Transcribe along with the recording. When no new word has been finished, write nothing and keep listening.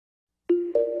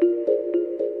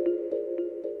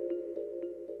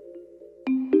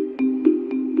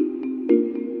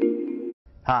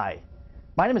Hi,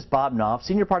 my name is Bob Knopf,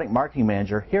 Senior Product Marketing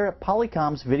Manager here at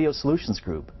Polycom's Video Solutions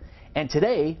Group. And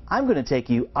today I'm going to take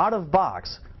you out of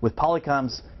box with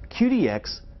Polycom's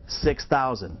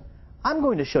QDX6000. I'm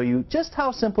going to show you just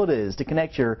how simple it is to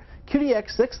connect your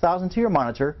QDX6000 to your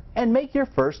monitor and make your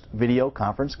first video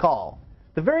conference call.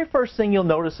 The very first thing you'll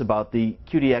notice about the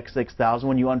QDX6000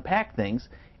 when you unpack things,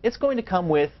 it's going to come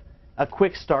with a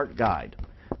quick start guide.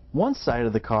 One side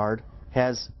of the card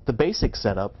has the basic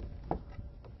setup,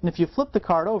 and if you flip the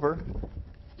card over,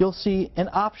 you'll see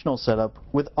an optional setup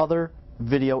with other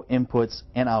video inputs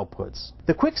and outputs.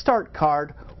 The quick start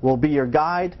card will be your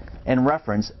guide and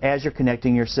reference as you're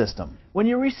connecting your system. When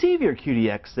you receive your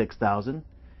QDX6000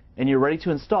 and you're ready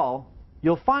to install,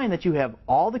 you'll find that you have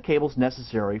all the cables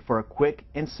necessary for a quick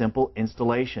and simple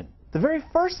installation. The very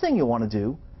first thing you'll want to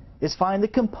do is find the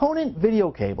component video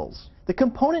cables. The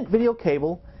component video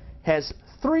cable has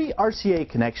 3 RCA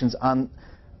connections on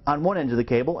one end of the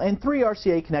cable and 3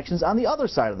 RCA connections on the other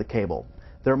side of the cable.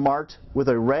 They're marked with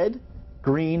a red,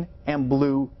 green, and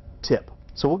blue tip.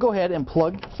 So we'll go ahead and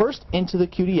plug first into the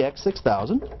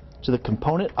QDX6000 to the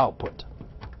component output.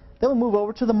 Then we'll move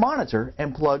over to the monitor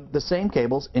and plug the same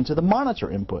cables into the monitor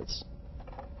inputs.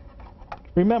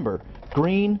 Remember,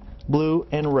 green, blue,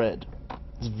 and red.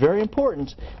 It's very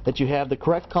important that you have the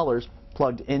correct colors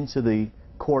plugged into the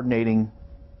coordinating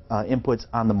inputs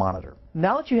on the monitor.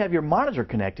 Now that you have your monitor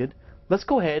connected, let's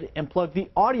go ahead and plug the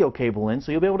audio cable in so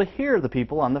you'll be able to hear the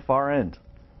people on the far end.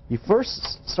 You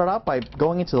first start out by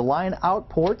going into the line out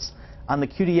ports on the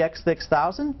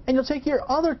QDX6000, and you'll take your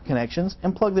other connections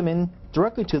and plug them in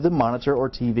directly to the monitor or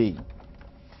TV.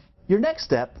 Your next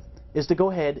step is to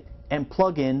go ahead and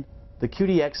plug in the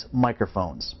QDX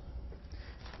microphones.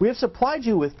 We have supplied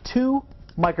you with 2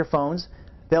 microphones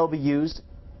that will be used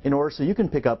in order so you can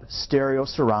pick up stereo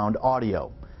surround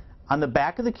audio. On the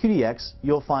back of the QDX,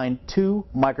 you'll find 2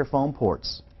 microphone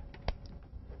ports.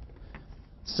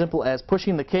 Simple as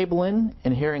pushing the cable in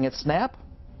and hearing it snap.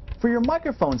 For your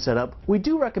microphone setup, we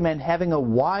do recommend having a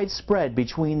wide spread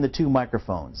between the 2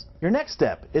 microphones. Your next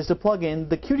step is to plug in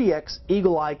the QDX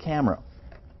EagleEye Camera.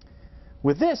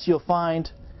 With this, you'll find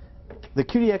the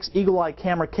QDX EagleEye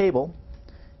Camera cable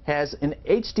has an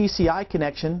HDCI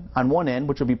connection on one end,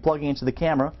 which will be plugging into the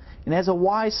camera, and has a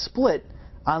Y split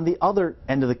on the other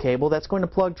end of the cable that's going to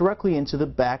plug directly into the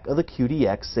back of the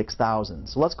QDX6000.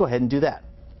 So let's go ahead and do that.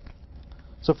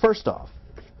 So first off,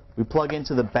 we plug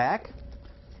into the back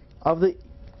of the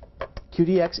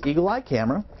QDX EagleEye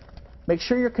Camera. Make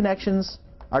sure your connections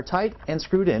are tight and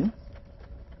screwed in.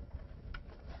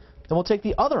 Then we'll take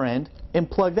the other end and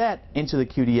plug that into the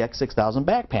QDX6000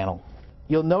 back panel.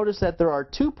 You'll notice that there are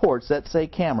 2 ports that say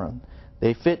camera.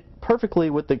 They fit perfectly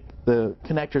with the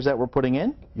connectors that we're putting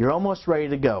in. You're almost ready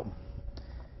to go.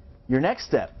 Your next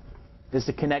step is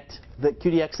to connect the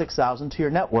QDX6000 to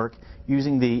your network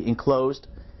using the enclosed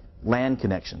LAN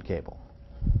connection cable.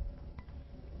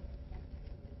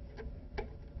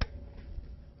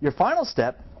 Your final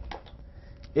step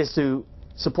is to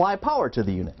supply power to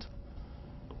the unit.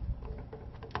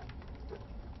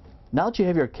 Now that you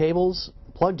have your cables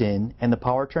plugged in and the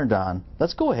power turned on,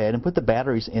 let's go ahead and put the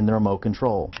batteries in the remote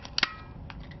control.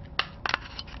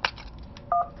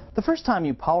 The first time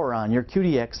you power on your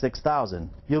QDX6000,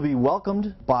 you'll be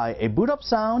welcomed by a boot up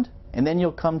sound, and then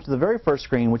you'll come to the very first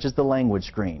screen, which is the language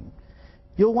screen.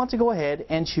 You'll want to go ahead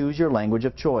and choose your language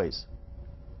of choice.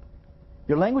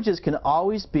 Your languages can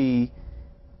always be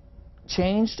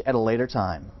changed at a later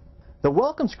time. The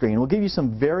welcome screen will give you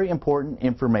some very important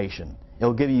information. It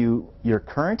will give you your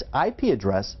current IP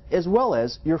address as well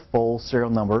as your full serial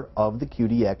number of the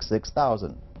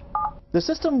QDX6000. The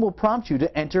system will prompt you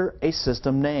to enter a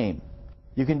system name.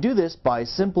 You can do this by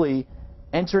simply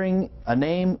entering a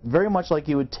name very much like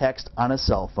you would text on a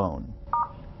cell phone.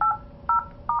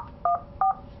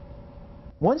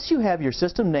 Once you have your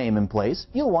system name in place,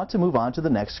 you'll want to move on to the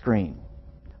next screen.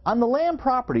 On the LAN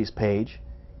properties page,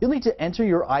 you'll need to enter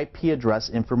your IP address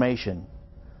information.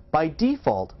 By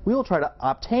default, we will try to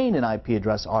obtain an IP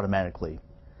address automatically.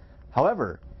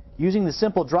 However, using the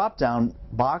simple drop-down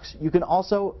box, you can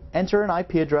also enter an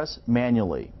IP address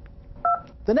manually.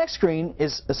 The next screen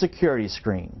is a security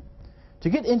screen. To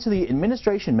get into the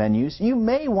administration menus, you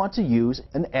may want to use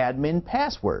an admin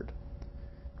password.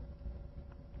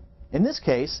 In this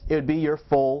case, it would be your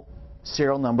full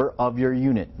serial number of your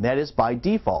unit. That is by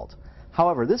default.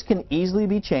 However, this can easily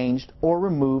be changed or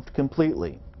removed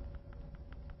completely.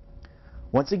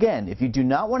 Once again, if you do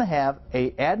not want to have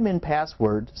an admin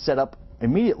password set up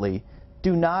immediately,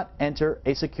 do not enter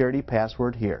a security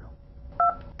password here.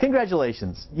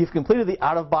 Congratulations! You've completed the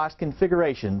out-of-box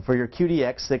configuration for your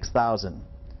QDX6000.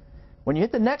 When you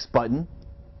hit the next button,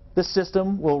 the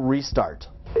system will restart.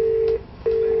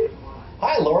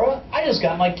 Hi Laura, I just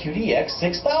got my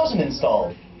QDX6000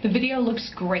 installed. The video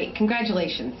looks great.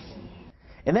 Congratulations.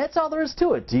 And that's all there is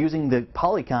to it, to using the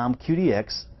Polycom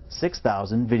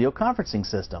QDX6000 video conferencing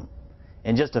system.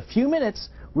 In just a few minutes,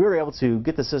 we were able to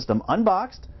get the system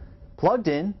unboxed, plugged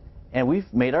in, and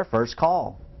we've made our first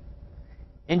call.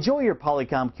 Enjoy your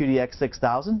Polycom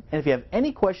QDX6000, and if you have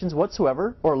any questions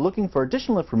whatsoever or are looking for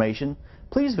additional information,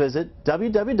 please visit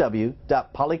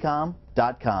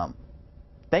www.polycom.com.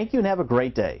 Thank you and have a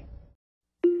great day.